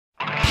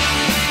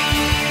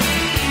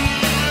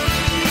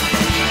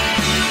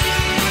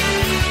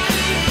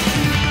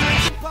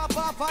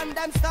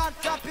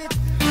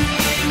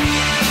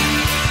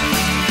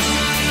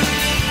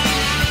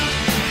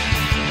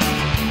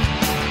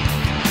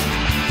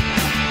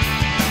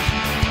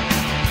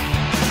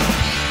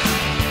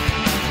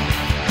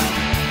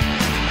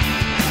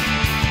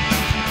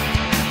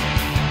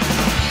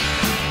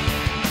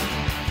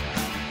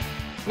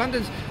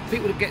London's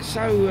people get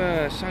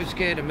so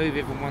scared of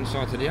moving from one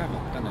side to the other,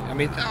 don't they? I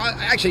mean,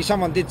 actually,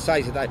 someone did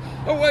say today,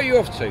 "Oh, where are you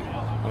off to?"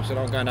 I said,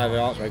 "I'm going over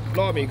Archway."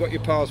 Blimey, you got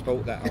your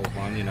passport, that old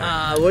one, you know.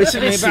 Well,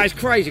 it's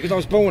crazy because I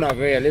was born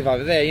over here, live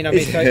over there, you know.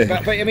 What I mean?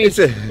 But I mean,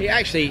 it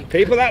actually,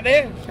 people out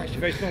there, it's actually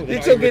very small.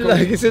 It's a bit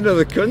like it's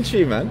another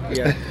country, man.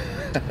 Yeah.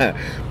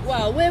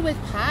 Well, we're with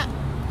Pat.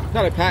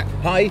 Hello, Pat.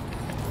 Hi.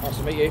 Nice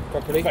to meet you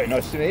properly. Very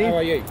nice to meet you. How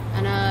are you?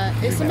 And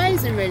it's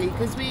amazing, really,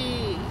 because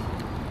we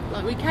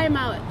came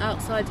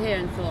outside here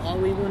and thought, oh,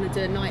 we want to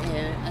do a night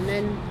here, and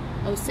then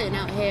I was sitting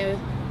out here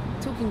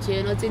talking to you,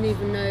 and I didn't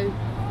even know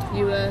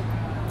you were.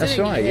 That's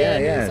right.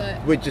 Yeah.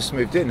 Like, We just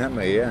moved in, haven't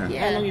we? Yeah. Yeah.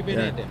 How long have you been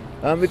here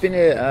then? We've been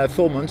here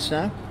 4 months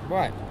now.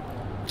 Right.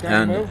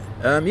 Going well?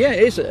 Yeah,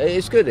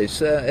 it's good.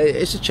 It's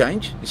a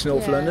change. It's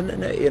North London,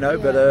 isn't it? You know,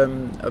 but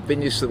I've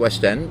been used to the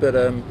West End, but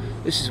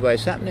this is where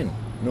it's happening,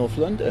 North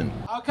London.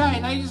 Okay,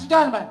 ladies and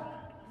gentlemen,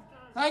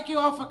 thank you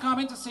all for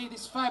coming to see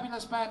this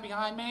fabulous band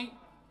behind me.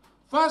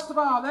 First of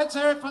all, let's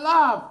hear it for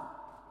love.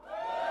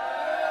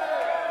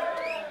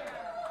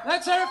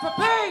 Let's hear it for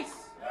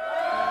peace.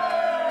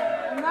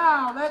 And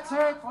now, let's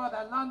hear it for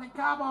the London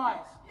Cowboys.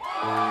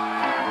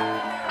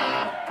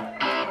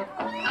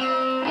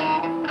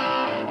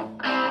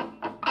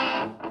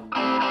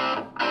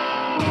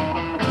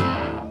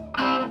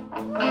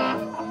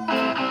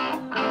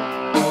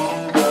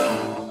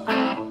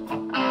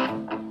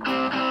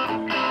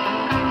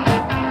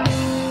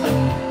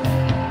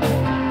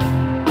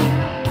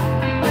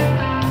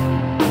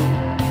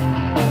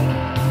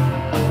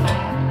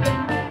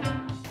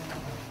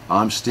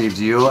 I'm Steve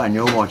Dior and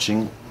you're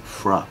watching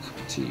FFRUK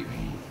TV.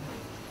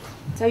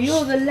 so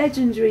you're the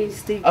legendary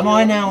Steve. Am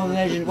I now a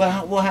legend?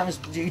 Well, what happens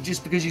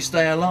just because you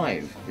stay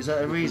alive? Is that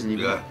the reason?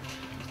 Yeah.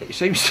 It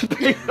seems to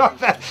be like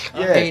that.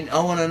 Yeah. I mean, I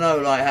want to know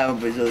like how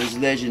this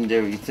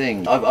legendary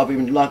thing. I've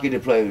been lucky to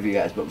play with you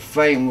guys, but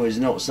fame was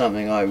not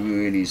something I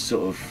really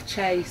sort of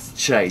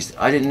chased.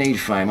 I didn't need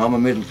fame. I'm a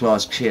middle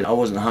class kid. I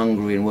wasn't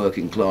hungry and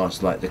working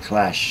class like the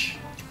Clash.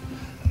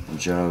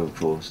 Joe, of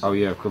course. Oh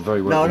yeah,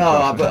 very well.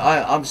 No, but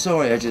I'm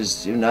sorry. I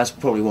just, that's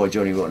probably why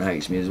Johnny Rotten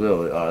hates me as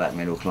well. Oh, that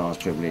middle class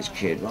privileged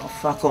kid. Well,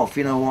 fuck off.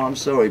 You know what? I'm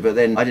sorry, but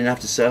then I didn't have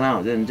to sell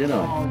out, did I?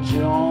 Oh,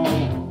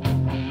 John,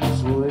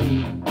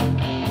 sweet.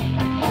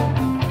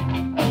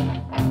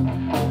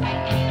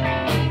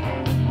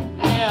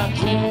 Yeah, I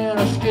can't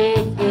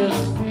escape this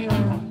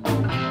feeling.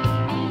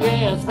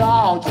 Yeah, it's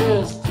all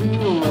just too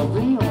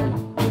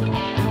revealing.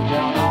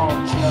 Down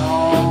on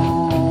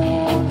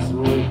John,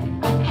 sweet.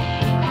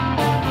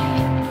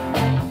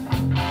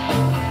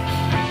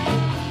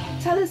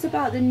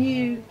 About the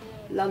new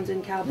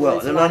London Cowboys. Well,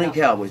 the London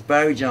Cowboys,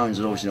 Barry Jones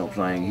is obviously not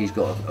playing, he's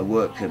got a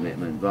work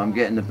commitment, but I'm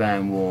getting the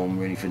band warm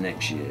really for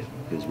next year,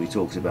 because we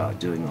talked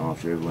about doing it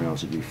after everyone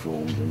else had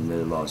reformed, and we're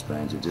the last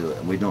band to do it,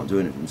 and we're not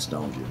doing it from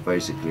nostalgia.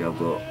 Basically, I've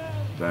got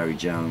Barry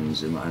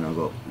Jones and I've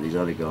got these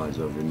other guys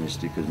over in this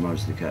because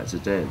most of the cats are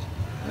dead.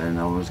 And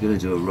I was going to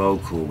do a roll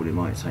call, but it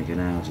might take an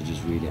hour to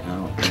just read it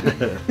out.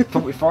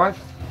 45?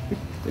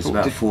 There's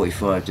about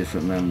 45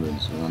 different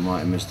members, and I might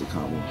have missed a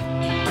couple.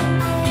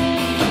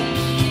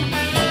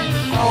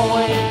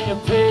 Away a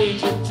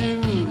page of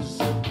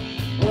dues.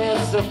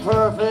 It's the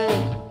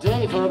perfect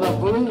day for the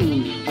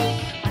blues.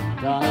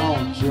 Down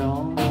on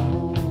Jones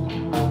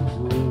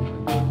Way.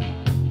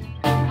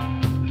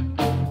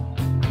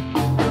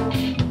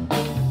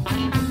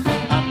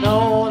 I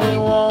know they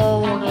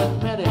won't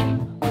admit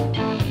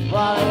it,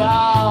 but they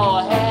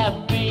all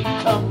have been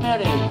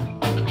committed.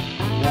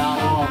 Down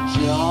on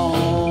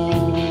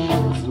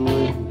Jones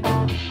Way.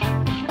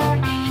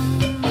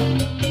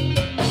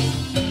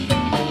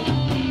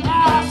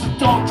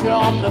 Don't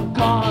jump the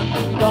gun,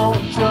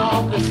 don't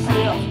jump the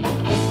ship.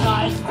 It's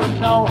nice to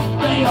know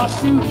they are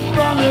shooting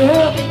from the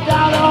hip.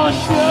 Down on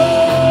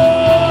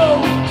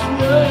Jones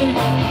Way.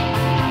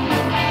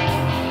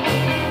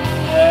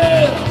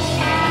 Yeah.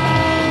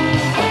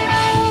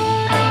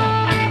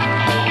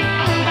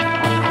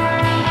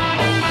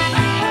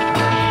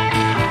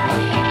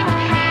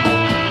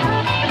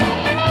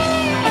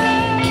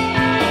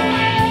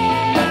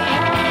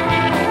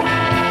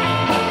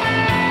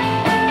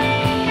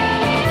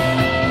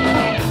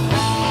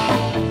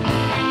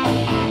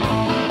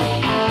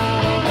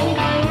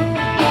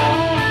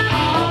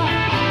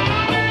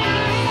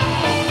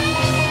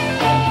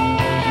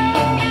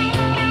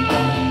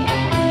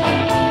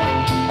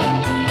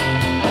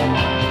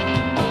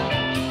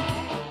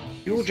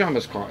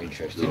 Drummer's quite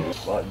interesting.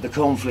 Like the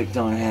conflict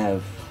I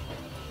have,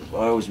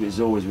 is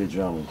always with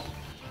drummers.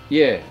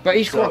 Yeah, but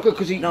he's quite good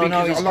because he's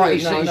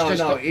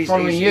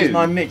following you. He's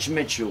my Mitch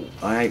Mitchell.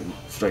 I hate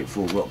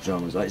straightforward rock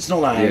drummers. Like, it's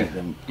not that I hate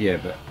them. Yeah,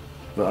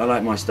 but I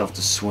like my stuff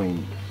to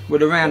swing.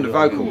 With around the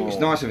vocal, it's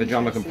nice if a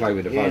drummer can play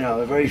with the vocal. You know,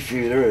 there are very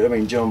few. There, I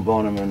mean, John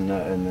Bonham and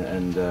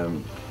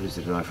who's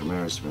the guy from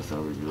Aerosmith I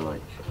really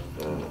like.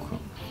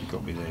 You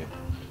got me there.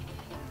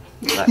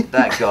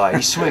 That guy,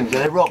 he swings.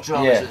 They're rock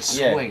drummers that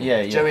swing.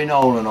 Yeah. Jerry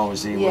Nolan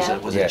obviously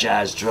was a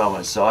jazz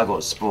drummer, so I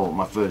got sport.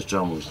 My first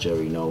drummer was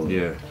Jerry Nolan.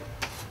 Yeah.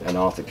 And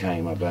Arthur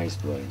Kane, my bass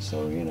player.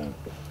 So you know,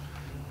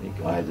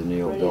 I had the New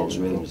York Dolls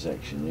rhythm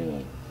section, you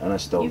know, and I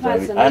stole You've had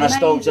David, some and I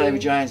stole amazing-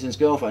 David Johnson's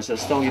girlfriend. So I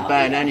stole your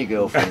band and your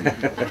girlfriend,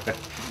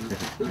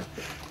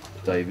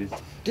 David.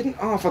 Didn't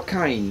Arthur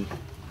Kane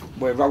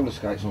wear roller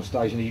skates on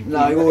stage? And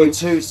No, he wore a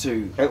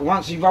tutu.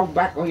 Once he rolled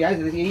back, he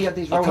had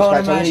these I roller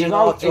can't skates on, and he imagine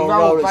rolled, Arthur he on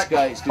rolled roller back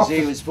skates because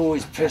he off was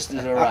always pissed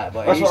as a rat.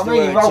 But That's he used what I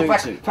to mean. He wear a rolled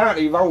back. tutu.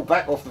 Apparently, he rolled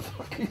back off the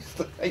fucking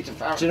stage.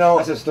 Apparently. Do you know?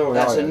 That's a story.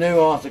 That's I a heard. new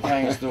Arthur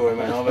Kane story,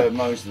 man. I've heard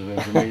most of them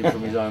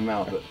from his own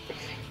mouth, but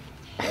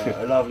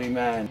a lovely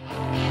man.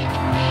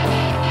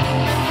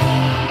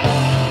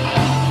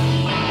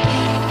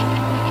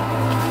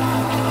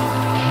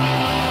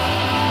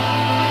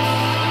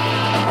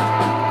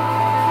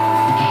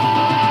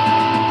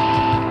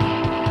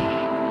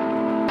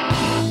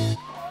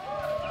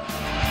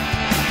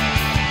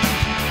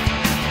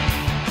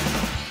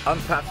 I'm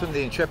Pat from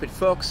the Intrepid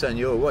Fox, and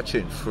you're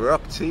watching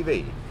FFRUK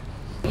TV.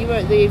 You were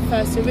at the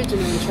first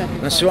original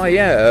Intrepid That's Fox. right,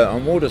 yeah,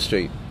 on Wardour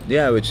Street.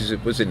 Yeah, which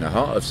was in the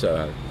heart of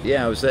Soho.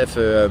 Yeah, I was there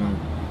for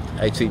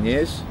 18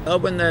 years. I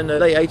went there in the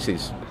late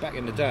 80s. Back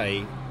in the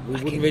day, we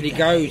wouldn't really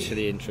go to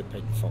the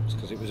Intrepid Fox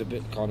because it was a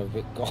bit kind of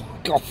a bit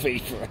gothy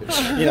for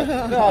us. You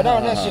know, no,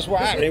 that's just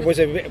what happened. It was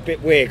a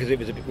bit weird because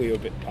we were a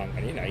bit punk,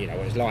 and you know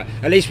what it's like.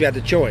 At least we had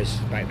the choice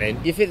back then.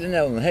 You've hit the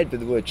nail on the head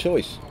with the word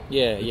choice.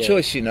 Yeah, The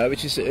choice, you know,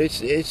 which is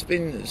it's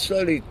been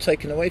slowly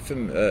taken away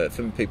from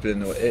people in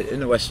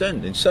the West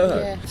End, in Soho.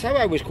 Yeah.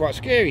 Soho was quite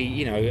scary,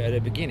 you know, at the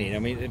beginning. I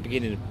mean, at the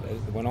beginning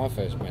of, when I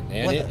first went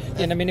there,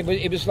 and I mean,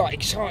 it was like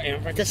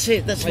exciting. That's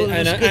it. That's what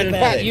was good and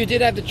about but it. you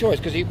did have the choice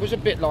because it was a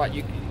bit like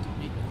you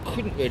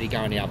couldn't really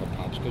go in the other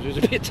pubs because it was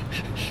a bit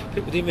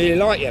people didn't really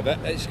like you, but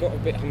it's got a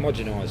bit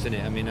homogenised, isn't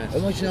it? I mean,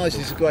 Homogenised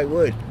is a great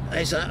word.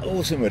 It's an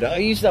awesome word. I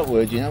used that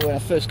word, you know, when I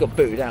first got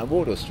booted out of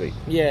Wardour Street.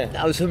 Yeah.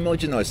 That was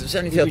homogenised. It's the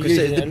only You thing I were could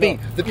say. using it a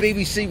lot. The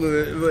BBC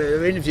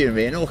were interviewing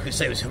me, and all I could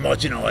say was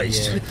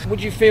homogenised. Yeah.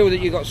 Would you feel that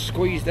you got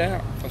squeezed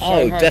out? of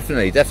Oh, Soho?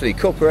 definitely.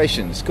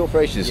 Corporations,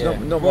 Yeah.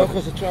 not well, my.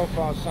 because the 12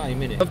 bars same,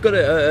 innit? I've got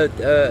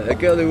a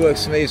girl who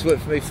works for me, who's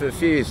worked for me for a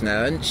few years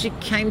now, and she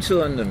came to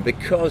London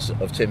because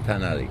of Tin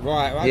Pan Alley.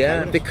 Right, okay,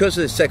 Yeah, yes. because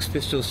of the Sex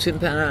Pistols, Tin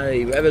Pan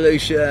Alley,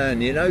 Revolution.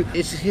 You know,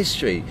 it's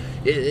history.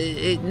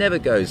 It never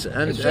goes,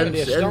 and It's certainly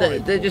a starting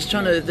they're just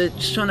trying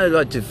to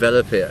like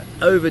develop it,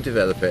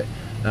 overdevelop it,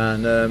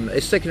 and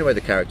it's taking away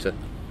the character.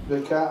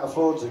 They can't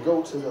afford to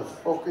go to the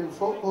fucking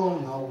football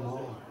no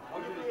more.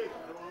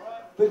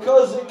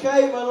 Because they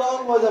came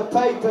along with the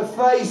paper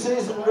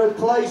faces and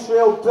replaced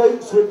real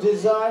boots with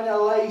designer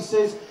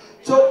laces,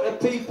 took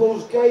the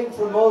people's game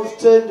from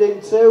us, turned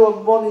into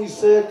a money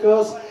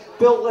circus,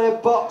 built their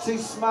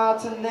boxes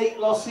smart and neat,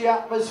 lost the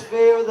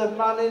atmosphere of the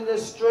man in the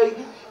street,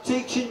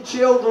 teaching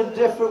children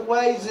different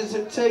ways is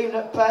a team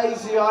that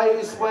pays the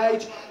highest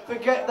wage.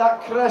 Forget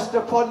that crest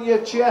upon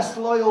your chest,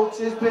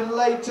 loyalty's been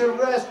laid to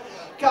rest.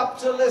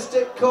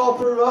 Capitalistic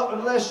corporate,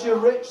 unless you're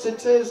rich, the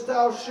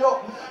turnstile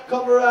shut.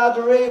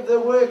 Camaraderie of the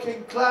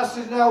working class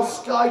is now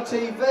Sky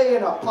TV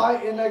and a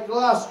pint in a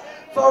glass.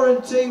 Foreign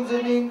teams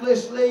in the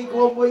English League,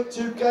 1 week,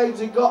 2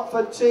 games and got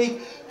fatigue.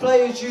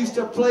 Players used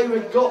to play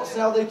with guts,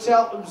 now they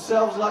tout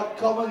themselves like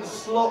common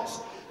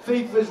sluts.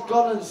 FIFA's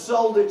gone and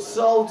sold its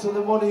soul to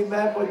the money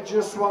men with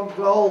just one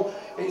goal.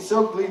 Its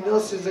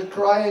ugliness is a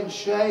crying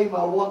shame.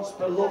 Our once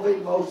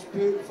beloved, most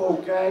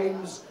beautiful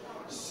games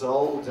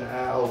sold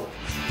out.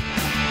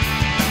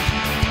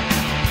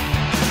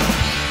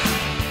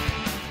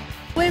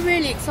 We're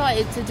really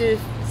excited to do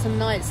some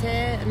nights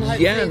here, and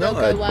hopefully Yeah, they'll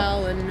go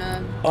well. And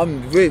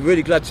I'm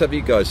really glad to have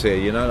you guys here.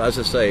 You know, as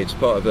I say, it's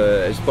part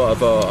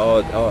of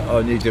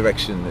our new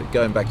direction,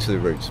 going back to the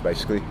roots,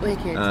 basically,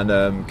 Wicked.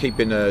 and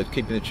keeping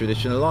the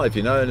tradition alive.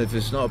 You know, and if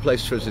it's not a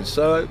place for us in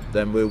Soho,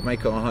 then we'll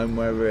make our home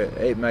wherever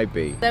it may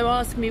be. they were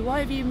asking me, why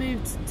have you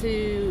moved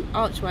to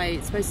Archway?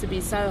 It's supposed to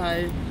be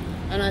Soho.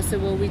 And I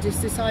said, well, we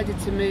just decided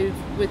to move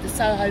with the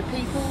Soho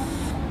people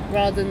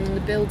rather than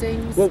the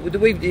buildings. Well,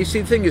 you see,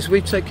 the thing is,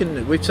 we've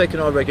taken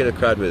our regular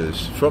crowd with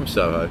us from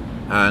Soho,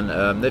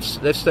 and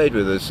they've stayed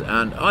with us.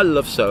 And I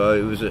love Soho.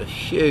 It was a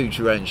huge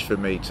wrench for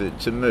me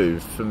to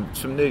move from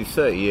nearly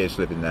 30 years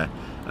living there.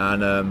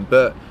 And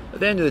but at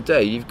the end of the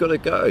day, you've got to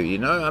go. You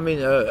know, I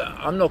mean,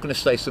 I'm not going to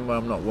stay somewhere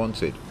I'm not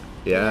wanted.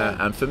 Yeah,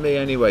 and for me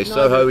anyway,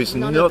 Soho is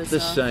none not of the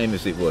us are. same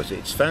as it was.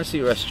 It's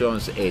fancy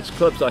restaurants, it's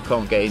clubs I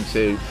can't get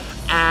into,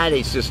 and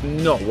it's just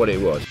not what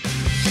it was.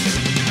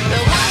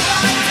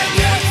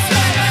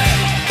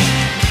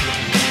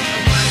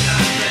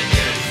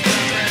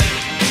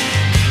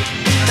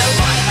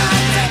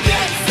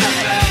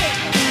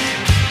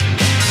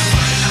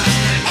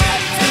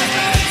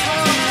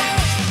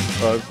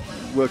 I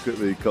work at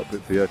the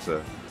Cockpit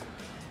Theatre,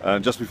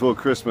 and just before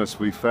Christmas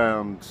we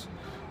found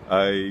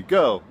a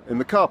girl in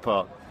the car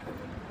park,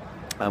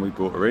 and we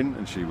brought her in,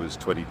 and she was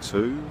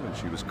 22, and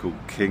she was called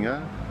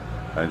Kinga,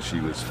 and she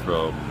was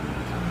from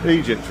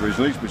Egypt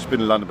originally, but she'd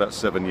been in London about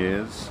 7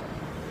 years.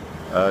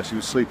 She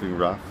was sleeping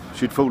rough.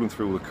 She'd fallen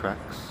through all the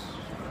cracks,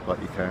 like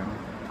you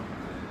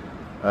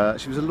can.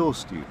 She was a law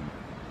student.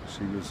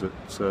 She was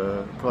at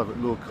a private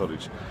law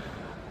college.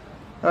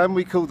 And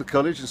we called the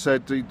college and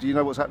said, do you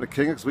know what's happened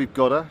to Kinga? Because we've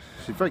got her.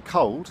 She's very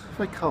cold,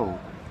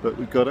 but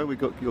we've got her. We've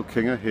got your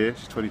Kinga here.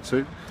 She's 22,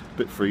 a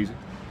bit freezing.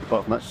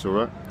 Apart from that, she's all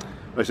right.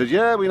 They said,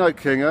 yeah, we know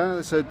Kinga.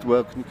 They said,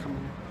 well, can you come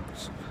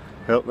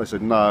help? They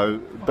said,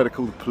 no, better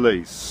call the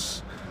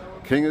police.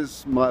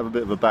 Kinga's might have a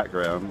bit of a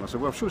background. I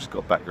said, well, I'm sure she's got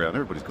a background.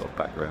 Everybody's got a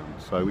background.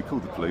 So we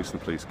called the police, and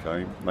the police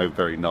came. They were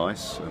very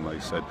nice, and they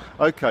said,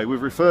 okay,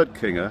 we've referred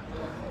Kinga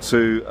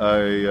to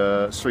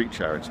a street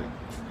charity.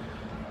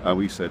 And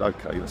we said,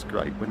 okay, that's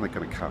great. When are they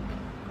going to come?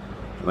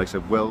 And they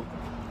said, well,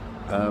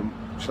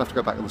 she'll have to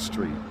go back on the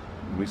street.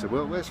 And we said,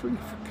 well, it's really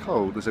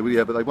cold. They said, well,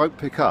 yeah, but they won't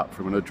pick up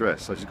from an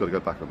address, so she's got to go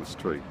back on the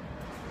street.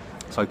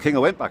 So Kinga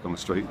went back on the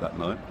street that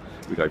night.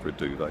 We gave her a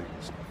duvet,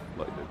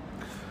 like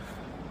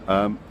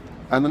that.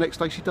 And the next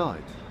day she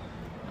died.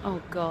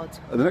 Oh God.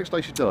 And the next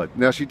day she died.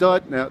 Now she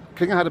died. Now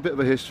Kinga had a bit of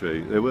a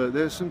history.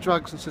 There's some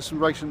drugs and some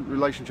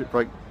relationship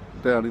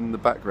breakdown in the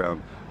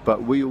background.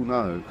 But we all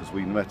know, because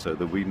we met her,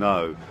 that we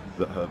know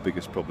that her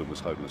biggest problem was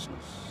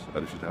homelessness.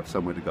 And if she'd have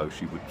somewhere to go,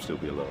 she would still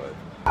be alive.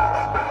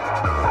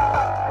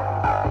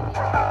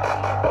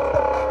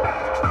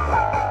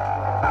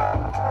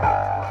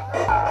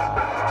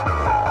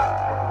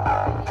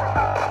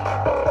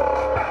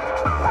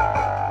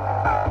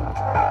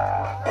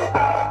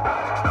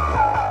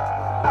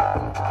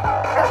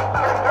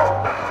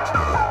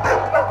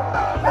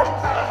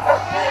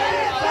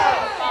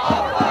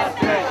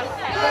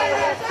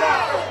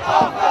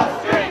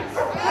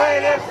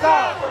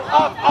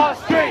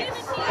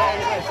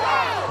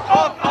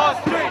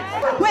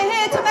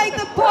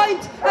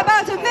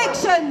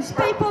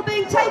 People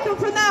being taken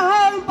from their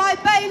home by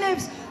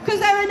bailiffs because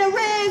they're in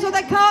arrears or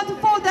they can't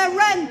afford their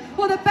rent,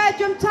 or the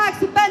bedroom tax,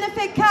 the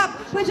benefit cap,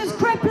 which is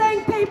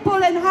crippling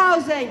people in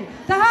housing.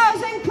 The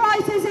housing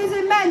crisis is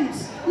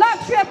immense.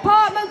 Luxury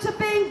apartments are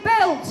being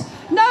built.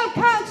 No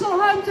council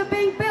homes are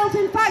being built.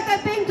 In fact,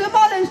 they're being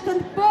demolished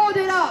and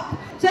boarded up.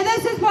 So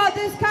this is what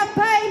this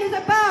campaign is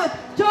about,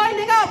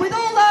 joining up with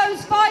all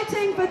those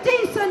fighting for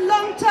decent,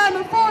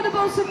 long-term,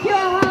 affordable,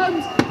 secure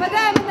homes for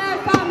them and their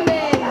families.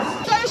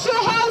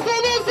 Social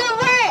housing isn't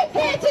real.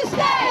 Here to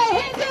stay,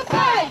 here to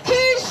fight.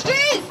 Whose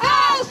streets?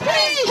 Our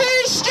streets.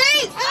 Whose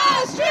streets?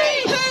 Our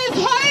streets. Whose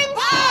home?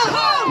 Our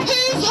home.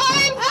 Whose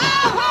home?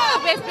 Our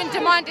home. We've been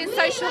demanding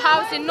social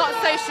housing, not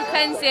social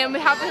cleansing. We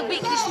have a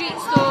weekly street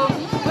stall.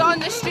 We're on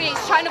the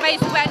streets trying to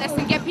raise awareness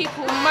and get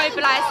people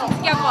mobilised and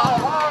together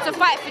to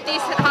fight for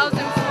decent housing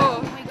for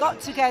all. We got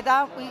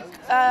together,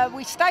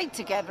 we stayed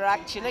together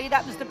actually,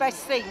 that was the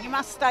best thing, you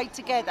must stay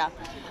together.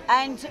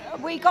 And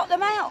we got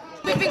them out.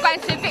 We've been going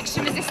to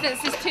eviction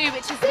resistances too,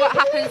 which is what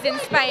happens in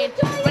Spain.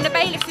 When the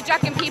bailiffs are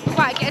dragging people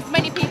out, get as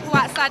many people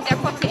outside their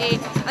property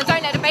and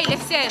don't let the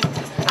bailiffs in.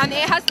 And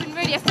it has been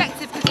really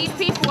effective because these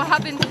people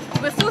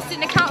we're forcing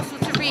the council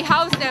to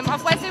rehouse them,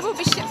 otherwise they will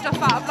be shipped off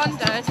out of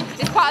London.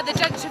 It's part of the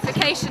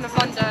gentrification of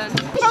London.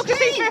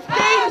 Focusing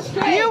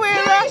 15, new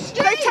era,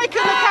 they've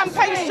taken the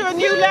campaigns to a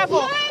new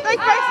level. They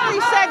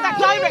basically said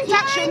that direct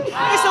action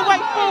is the way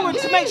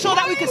forward to make sure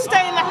that we can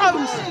stay in the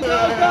homes.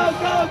 Go, go,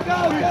 go,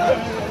 go, go!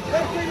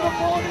 Taking the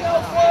morning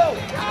of world!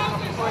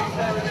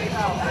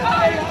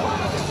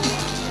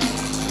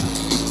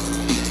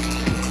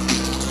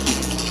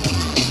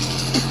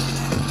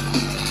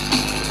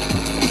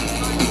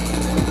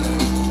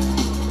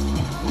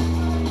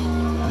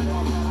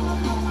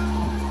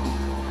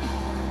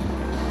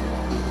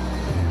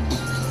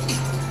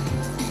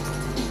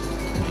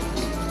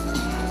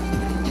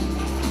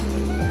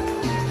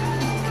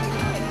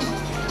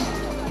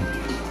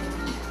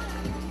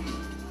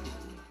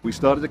 We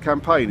started a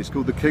campaign, it's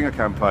called the Kinga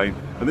campaign,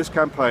 and this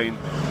campaign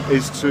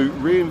is to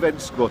reinvent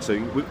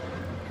squatting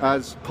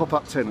as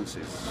pop-up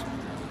tenancies.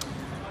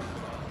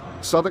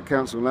 Southwark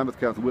Council and Lambeth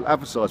Council will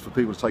advertise for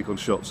people to take on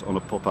shops on a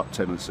pop-up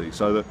tenancy,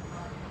 so that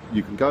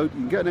you can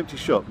get an empty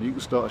shop and you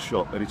can start a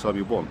shop anytime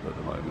you want at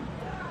the moment.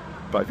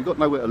 But if you've got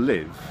nowhere to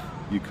live,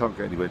 you can't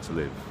get anywhere to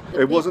live.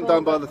 It wasn't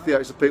done by the theatre,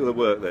 it's the people that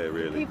work there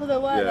really. People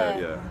that work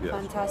there? Yeah.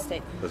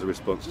 Fantastic. As a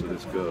response to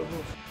this girl.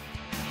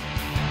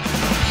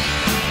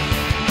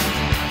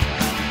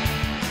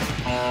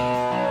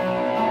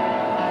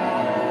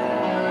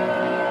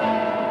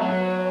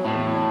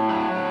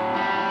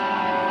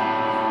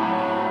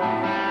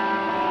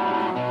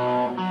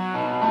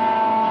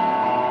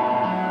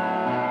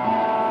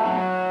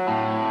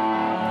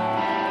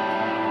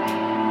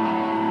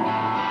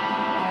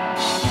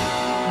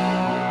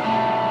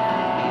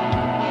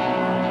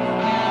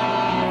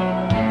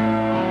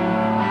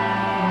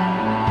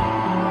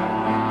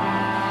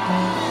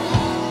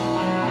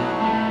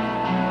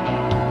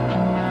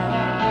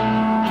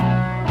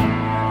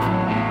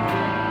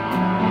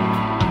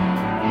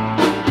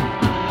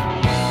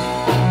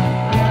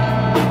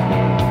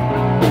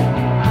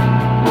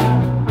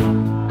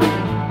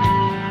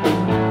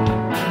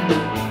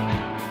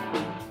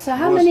 So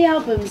how many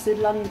albums did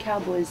London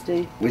Cowboys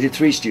do? We did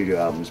 3 studio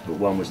albums, but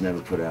one was never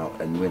put out,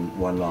 and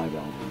one live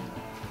album,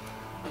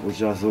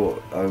 which I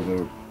thought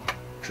over a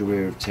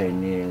career of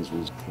 10 years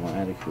was quite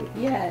adequate.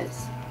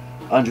 Yes.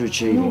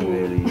 Underachieving,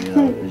 really, you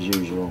know, as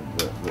usual.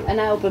 But an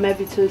album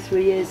every 2 or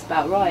 3 years,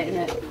 about right,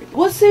 isn't it?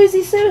 Was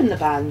Susie Sue in the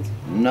band?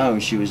 No,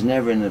 she was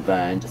never in the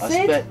band.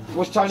 Sid?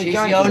 Was Tony She's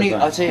James the only, in the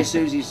band? I tell you,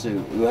 Susie Sue,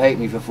 who hated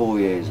me for 4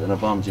 years, and I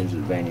bumped into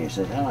the venue and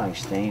said, "Hello,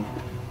 Steve.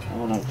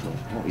 Oh, no,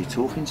 what, are you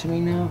talking to me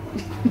now?"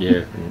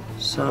 Yeah.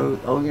 So,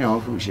 you know, I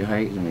thought she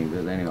hated me,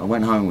 but anyway, I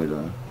went home with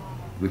her.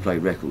 We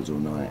played records all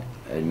night,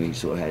 and we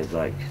sort of had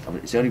like,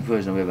 it's the only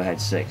person I've ever had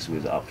sex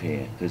with up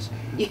here, because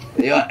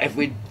if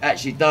we'd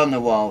actually done the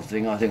wild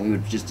thing, I think we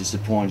would have just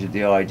disappointed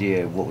the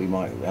idea of what we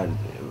might have had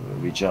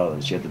of each other.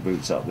 She had the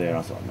boots up there, and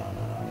I thought, no,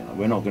 you know,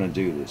 we're not going to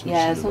do this.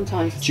 Yeah,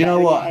 sometimes. Do you know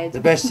what?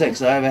 The best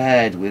sex I ever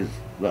had with,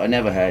 I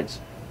never had,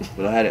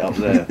 but I had it up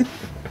there.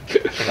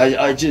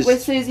 I just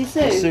with Susie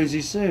Sue. With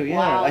Susie Sue, yeah.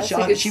 Wow, that's a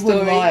good she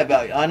wouldn't story. lie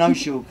about it. I know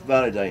she'll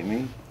validate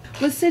me.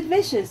 Was Sid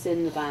Vicious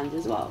in the band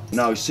as well?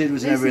 No, Sid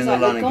was This never is in the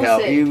like the London gossip.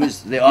 Cowboys. He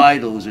was the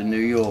Idols in New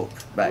York,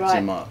 backed Right.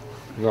 him up.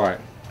 Right.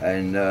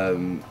 And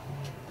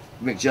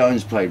Mick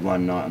Jones played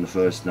one night on the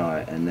first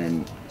night, and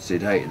then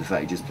Sid hated the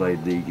fact he just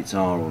played lead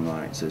guitar all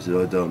night. So he said,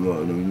 "I don't like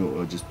it,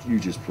 no, you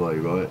just play,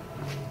 right?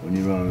 When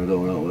you're on, I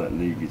don't like all that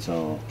lead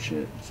guitar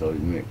shit." So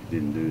Mick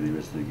didn't do the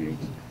rest of the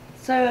gigs.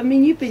 So, I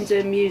mean, you've been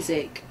doing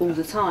music all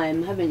the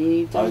time, haven't you?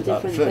 You've done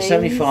different things.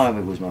 75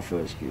 it was my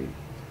first gig.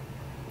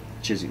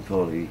 Chiswick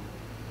Poly.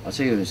 I'll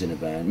tell you who was in the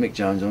band. Mick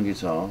Jones on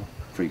guitar,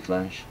 Free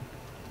Clash.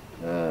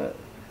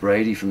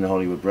 Brady from the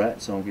Hollywood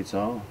Brats on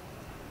guitar.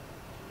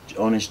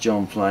 Honest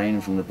John Plain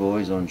from the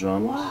Boys on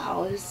drums.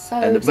 Wow, it's so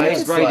And the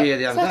bass Brady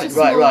the other such day. a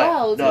small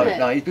world, No, isn't it?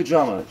 no, he's a good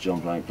drummer,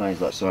 John Plain. Plays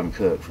like Simon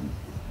Kirk from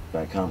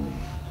Bad Company.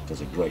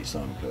 Does a great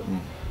Simon Kirk.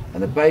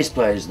 And the bass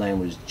player's name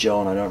was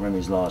John, I don't remember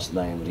his last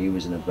name, but he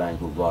was in a band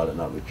called Violent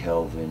Night with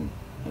Kelvin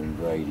and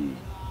Brady.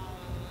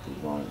 Called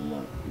Violent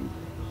Night.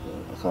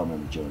 I can't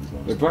remember John's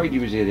last But name. Brady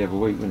was here the other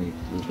week, wasn't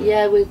he?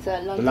 Yeah, with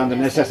London. The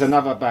London SS,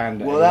 another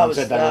band. Well, that was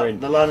said they were in.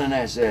 the London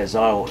SS.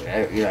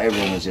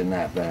 Everyone was in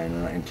that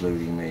band,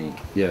 including me.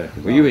 Yeah.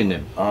 Were you in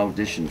them? I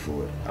auditioned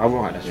for it. Oh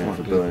right, that's right.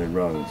 For Bernard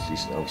Rhodes.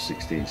 I was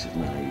 16. He said,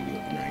 "No,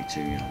 you're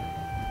too young.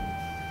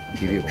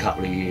 Give you a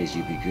couple of years,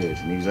 you'd be good."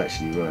 And he was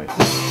actually right.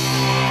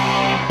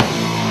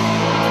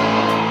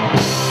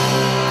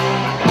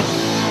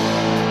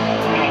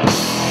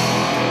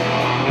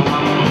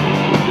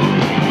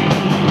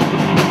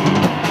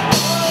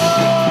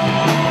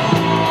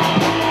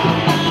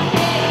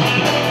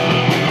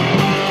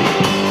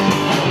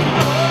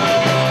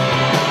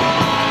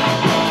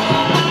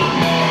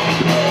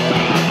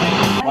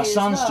 My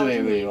son's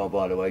doing really well,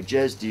 by the way.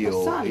 Jez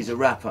Dior. He's a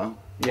rapper.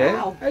 Yeah.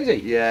 Wow. Is he?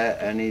 Yeah,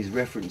 and he's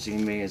referencing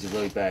me as a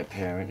very bad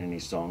parent in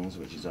his songs,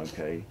 which is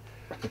okay.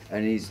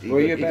 And he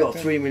got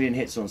 3 million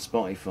hits on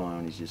Spotify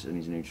on his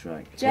new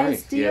track.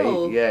 Jez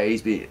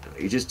Dior.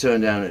 He just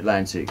turned down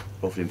Atlantic,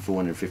 offered him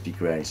 450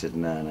 grand. He said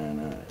no.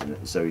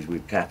 And so he's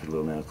with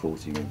Capital now,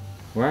 courting him.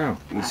 Wow.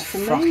 He's That's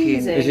fucking.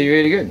 amazing. Is he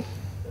really good?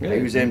 Yeah.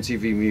 He was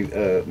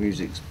MTV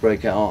Music's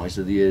Breakout Artist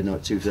of the Year,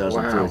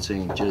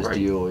 2013. Wow. Jez Great.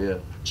 Dior, yeah.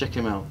 Check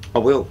him out. I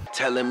will.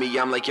 Telling me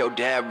I'm like your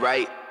dad,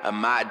 right? I'm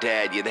my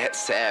dad, yeah, that's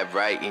sad,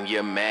 right? And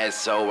you're mad,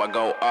 so I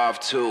go off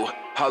too.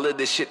 All of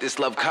this shit, this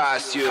love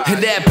cost you.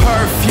 And that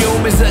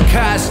perfume is a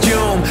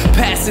costume.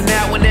 Passing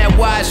out in that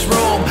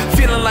washroom.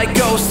 Feeling like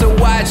ghosts are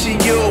watching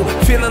you.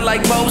 Feeling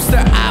like most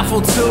are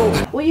awful too.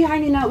 Were you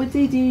hanging out with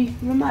Didi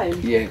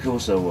Ramone? Yeah, of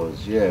course I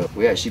was. Yeah,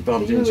 we actually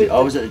bumped You into. were I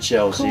was at the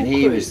Chelsea, and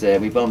he crew. was there.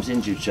 We bumped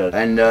into each other,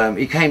 and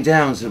he came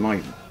down to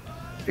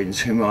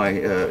into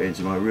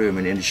my room,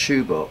 and in a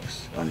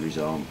shoebox under his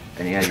arm,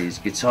 and he had his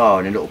guitar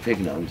and a little pig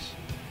nose.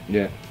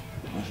 Yeah.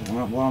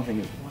 I'm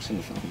thinking, what's in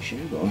the fucking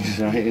shoebox?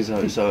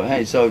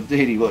 So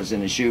Didi, what's in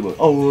the shoebox?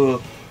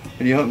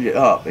 And he opened it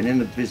up, and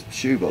in this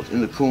shoebox,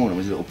 in the corner,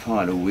 was a little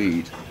pile of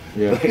weed.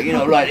 Yeah. You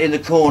know, right in the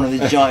corner,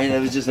 this giant.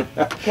 There was just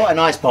quite a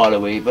nice pile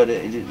of weed, but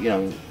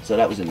so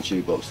that was in the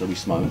shoebox. So we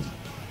smoked.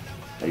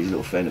 Had his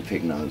little Fender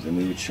pig nose, and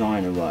we were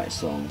trying to write a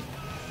song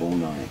all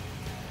night.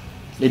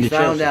 What he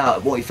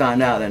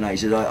found out that night, he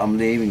said, "I'm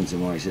leaving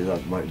tomorrow." He said,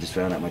 "I just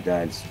found out my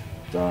dad's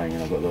dying,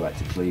 and I've got to go back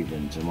to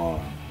Cleveland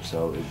tomorrow."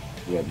 So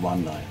we had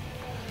one night.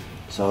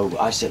 So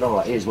I said, "All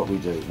right, here's what we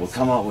do. We'll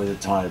come up with a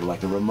title,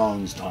 like a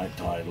Ramones type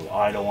title.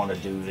 I don't want to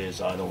do this.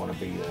 I don't want to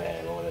be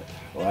there, or whatever.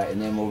 All right,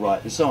 and then we'll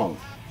write the song.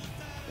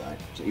 Right.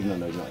 So even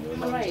though he's not in the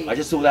Ramones, Right. I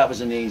just thought that was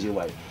an easier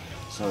way.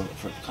 So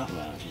for a couple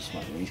of hours, we're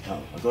smoking. He's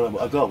come. I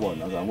got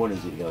one. I go, "What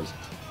is it?" He goes,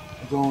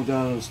 "I'm going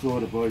down to the store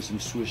to buy some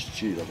Swiss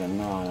cheese." I go,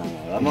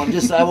 no. I'm not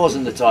just. That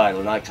wasn't the title,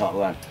 and I can't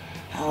go on.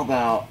 How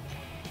about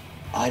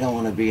I don't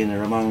want to be in the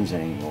Ramones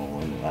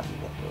anymore?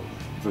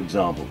 For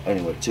example.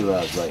 Anyway, 2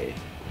 hours later,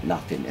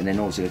 nothing, and then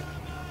also,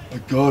 I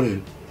got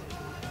it.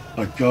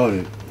 I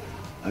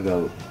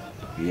go,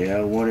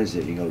 "Yeah, what is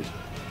it?" He goes,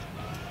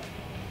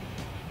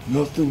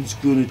 "Nothing's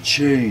gonna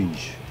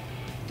change.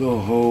 The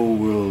whole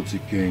world's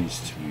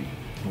against me."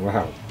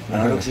 Wow.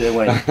 And I looked at it and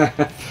went,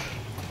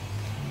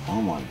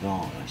 "Oh my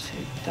God," I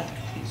said, "that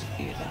is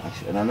it."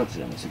 And I looked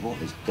at him and said, "What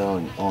is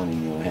going on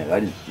in your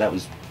head?" That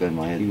was in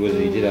my head. He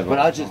did have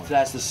But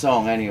that's the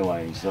song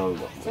anyway, so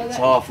it's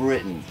half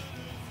written.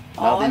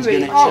 Nothing's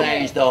going to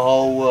change. The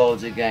whole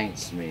world's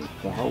against me.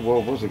 The whole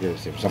world was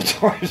against him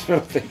sometimes, I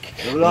think.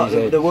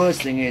 The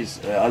worst thing is,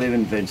 I live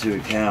in Ventura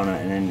County,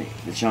 and then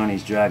the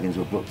Chinese Dragons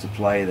were booked to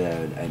play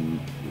there, and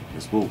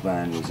the sport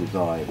band was a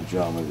guy, the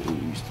drummer,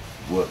 who used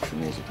to work for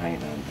me as a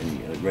painter, and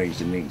he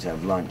arranged a meeting to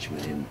have lunch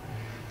with him.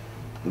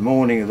 The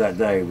morning of that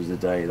day was the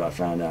day that I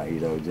found out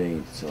he'd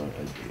OD'd, so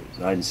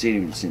I hadn't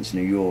seen him since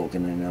New York,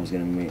 and then I was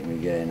going to meet him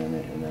again,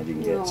 and I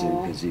didn't get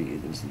to, because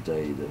it was the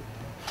day that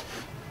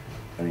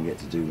I didn't get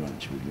to do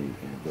lunch with me.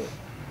 But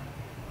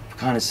I'm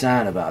kind of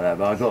sad about that,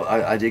 but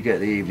I did get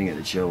the evening at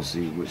the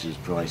Chelsea, which is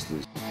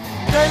priceless.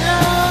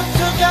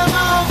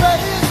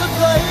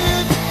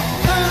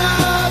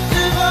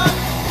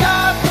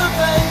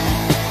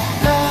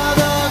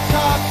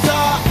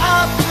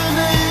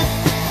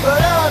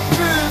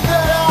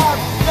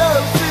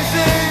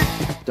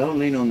 Don't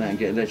lean on that and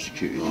get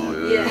electrocuted.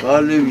 Yeah. If I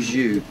lose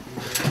you.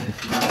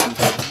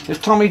 Does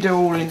Tommy do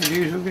all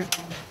interviews with you?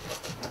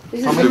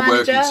 This is the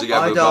manager.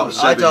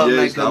 I don't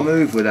make a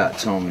move without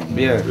Tommy.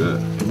 Yeah.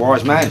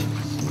 Wise man.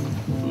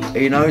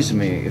 He knows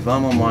me. If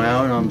I'm on my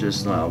own, I'm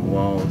just like, I'm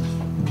wild.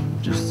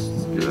 Just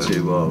a bit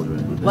too wild.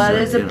 Really. Well,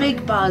 there's a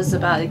big buzz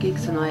about the gig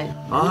tonight.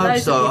 I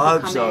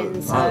hope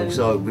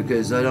so,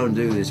 because I don't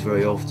do this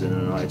very often,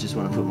 and I just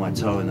want to put my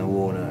toe in the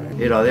water.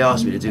 You know, they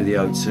asked me to do the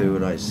O2,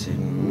 and I said,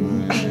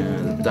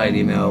 the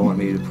Daily Mail want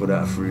me to put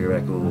out a free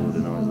record,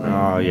 and I was like,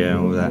 oh yeah,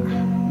 all that.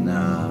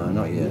 No,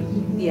 not yet.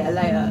 Yeah,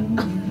 later.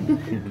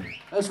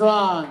 This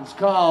one's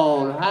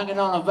called Hanging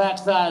on the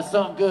Backside of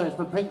Something Good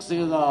for Pink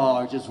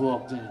Cigar just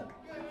walked in.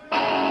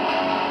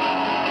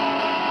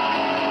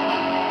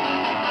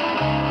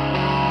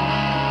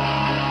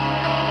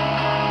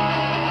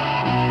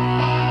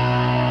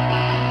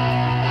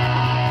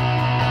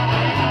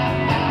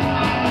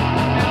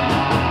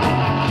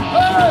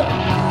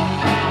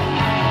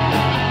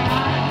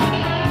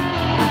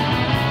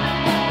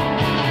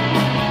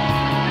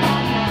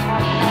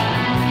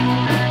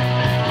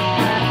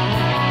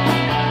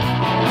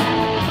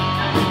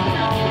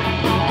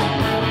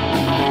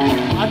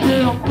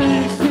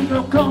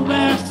 Come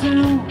back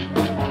soon,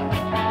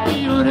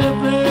 even if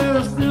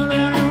they're still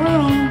in the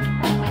room.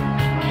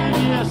 And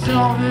yes,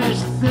 all this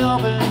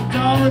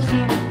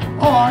self-indulgence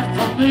hard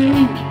for me.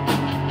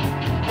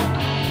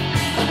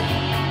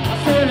 I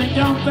said it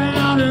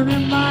dumbfounded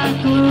in my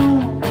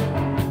gloom.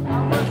 I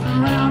was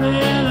around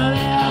here that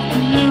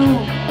afternoon,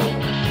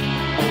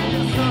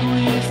 and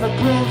suddenly it's the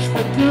close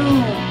to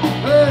doom.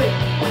 Hey,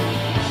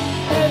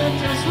 and it's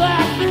just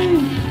like me.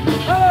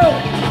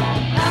 Oh.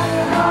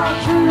 On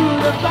to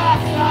the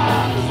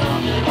backside of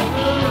something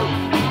good.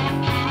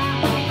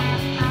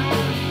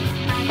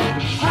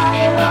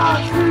 Hanging on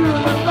to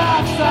the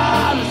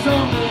backside of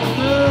something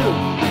good.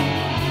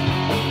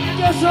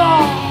 Guess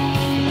what?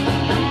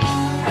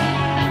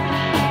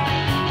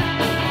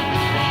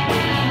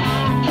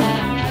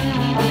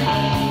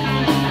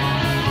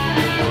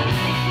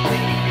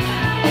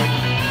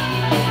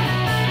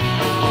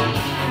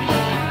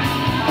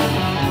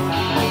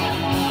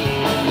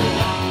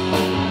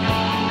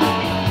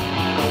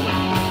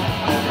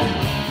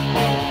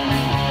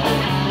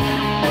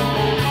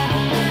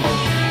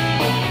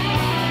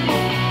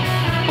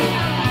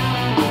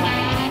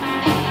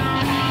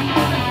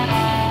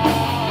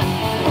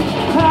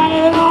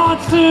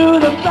 To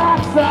the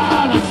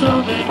backside of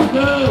something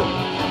good.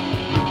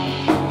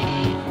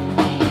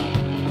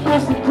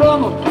 Press the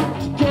crumble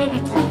to get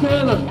it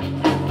together.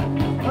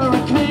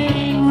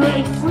 Hurricane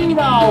rate fleet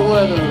all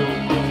weather.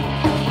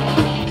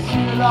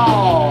 Seen it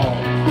all.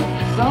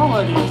 Some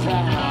of these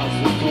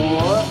houses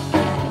before.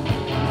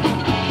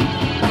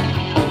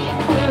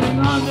 Getting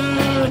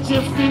under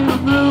just in the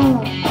moon.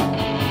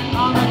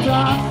 On the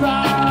dark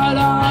side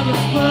of the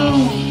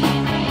spoon.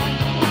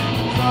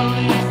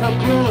 Suddenly it's so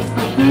close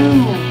to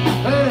doom.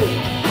 Hey,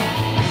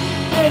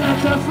 ain't it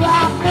just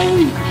like me?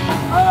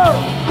 Oh,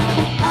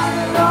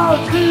 hanging on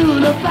to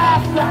the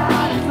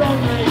backside of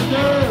something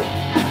good.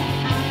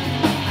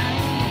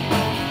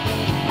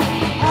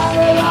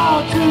 Hanging on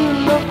to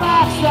the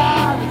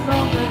backside of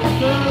something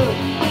good.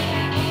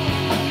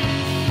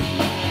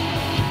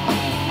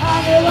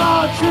 Hanging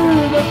on to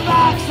the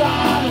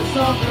backside of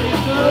something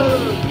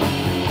good.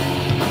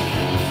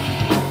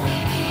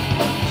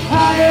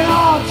 Hanging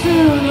on to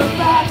the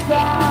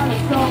backside of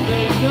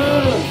something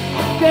good.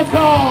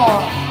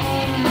 Guitar.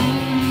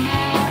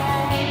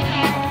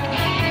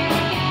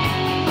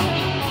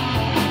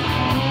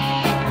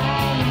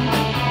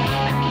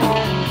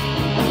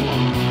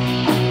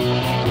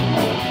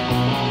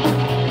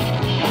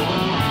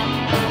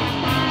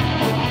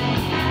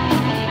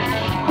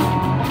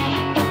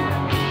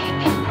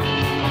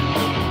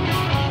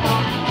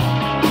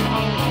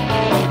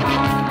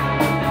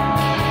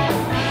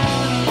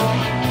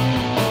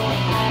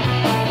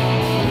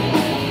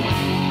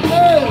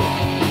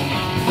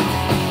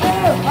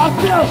 I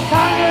feel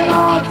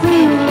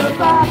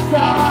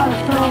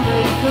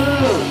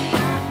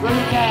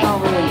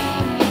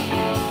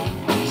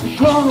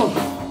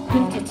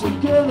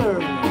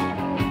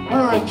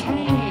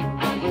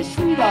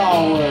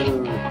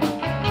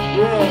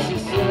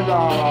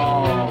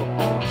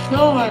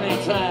so many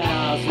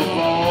times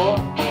before.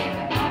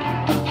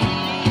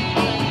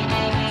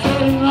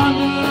 Sitting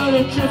under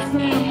the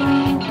drifting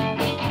moon,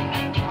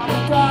 on the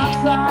dark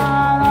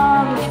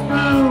side of the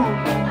spoon.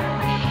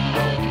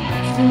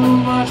 Too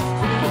much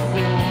to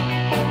feel.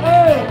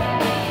 Hey,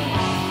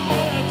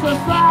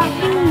 just like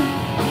me.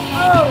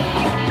 Oh,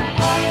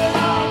 hanging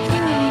on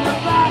to the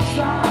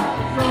backside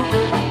of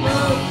something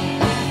good.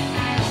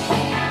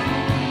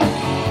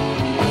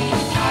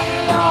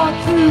 Hanging on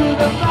to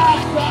the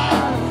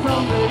backside of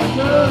something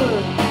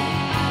good.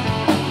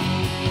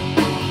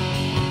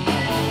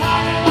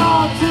 Hanging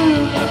on to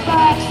the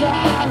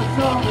backside of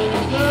something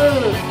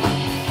good.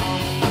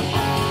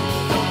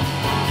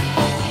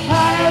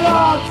 Hanging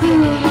on to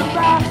the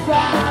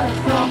backside of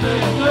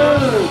something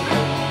good.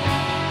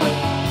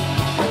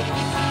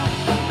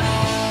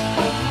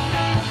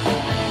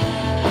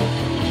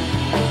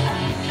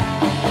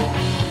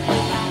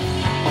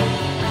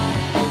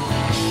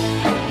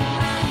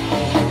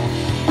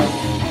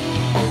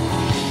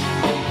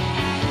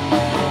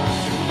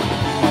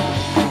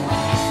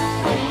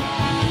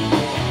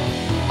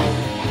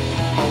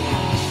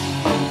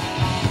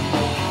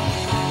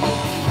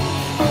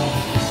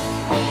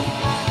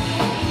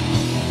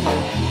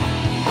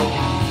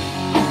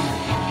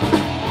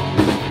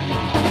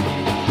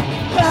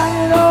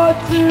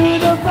 To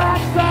the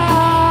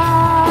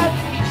backside,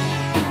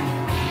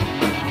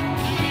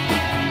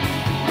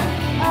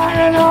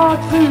 hanging on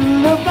to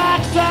the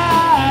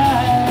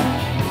backside,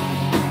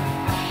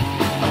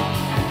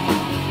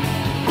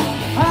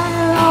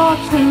 hanging on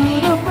to